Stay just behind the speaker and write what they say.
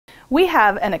We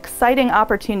have an exciting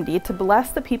opportunity to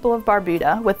bless the people of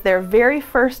Barbuda with their very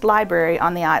first library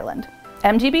on the island.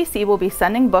 MGBC will be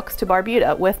sending books to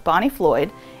Barbuda with Bonnie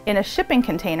Floyd in a shipping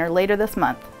container later this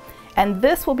month. And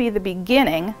this will be the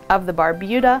beginning of the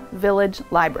Barbuda Village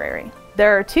Library.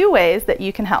 There are two ways that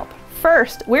you can help.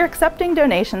 First, we're accepting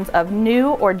donations of new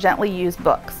or gently used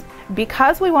books.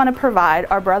 Because we want to provide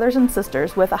our brothers and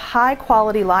sisters with a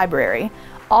high-quality library,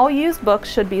 all used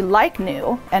books should be like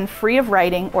new and free of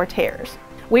writing or tears.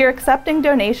 We are accepting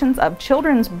donations of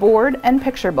children's board and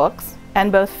picture books,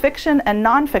 and both fiction and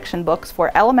nonfiction books for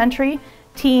elementary,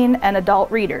 teen, and adult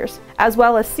readers, as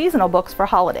well as seasonal books for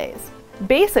holidays.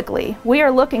 Basically, we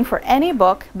are looking for any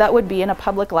book that would be in a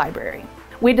public library.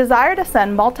 We desire to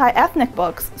send multi-ethnic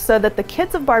books so that the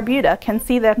kids of Barbuda can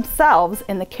see themselves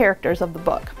in the characters of the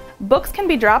book. Books can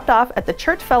be dropped off at the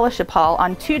Church Fellowship Hall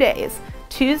on 2 days,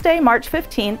 Tuesday, March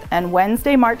 15th and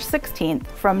Wednesday, March 16th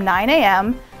from 9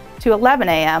 a.m. to 11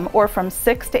 a.m. or from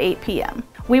 6 to 8 p.m.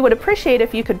 We would appreciate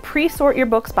if you could pre-sort your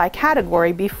books by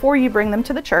category before you bring them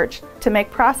to the church to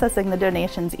make processing the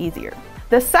donations easier.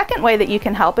 The second way that you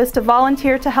can help is to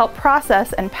volunteer to help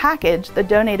process and package the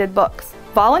donated books.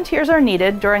 Volunteers are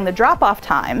needed during the drop-off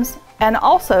times and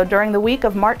also during the week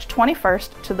of March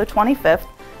 21st to the 25th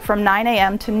from 9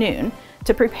 a.m. to noon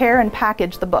to prepare and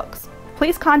package the books.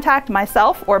 Please contact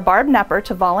myself or Barb Nepper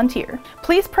to volunteer.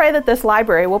 Please pray that this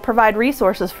library will provide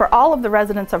resources for all of the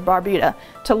residents of Barbuda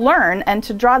to learn and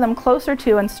to draw them closer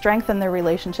to and strengthen their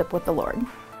relationship with the Lord.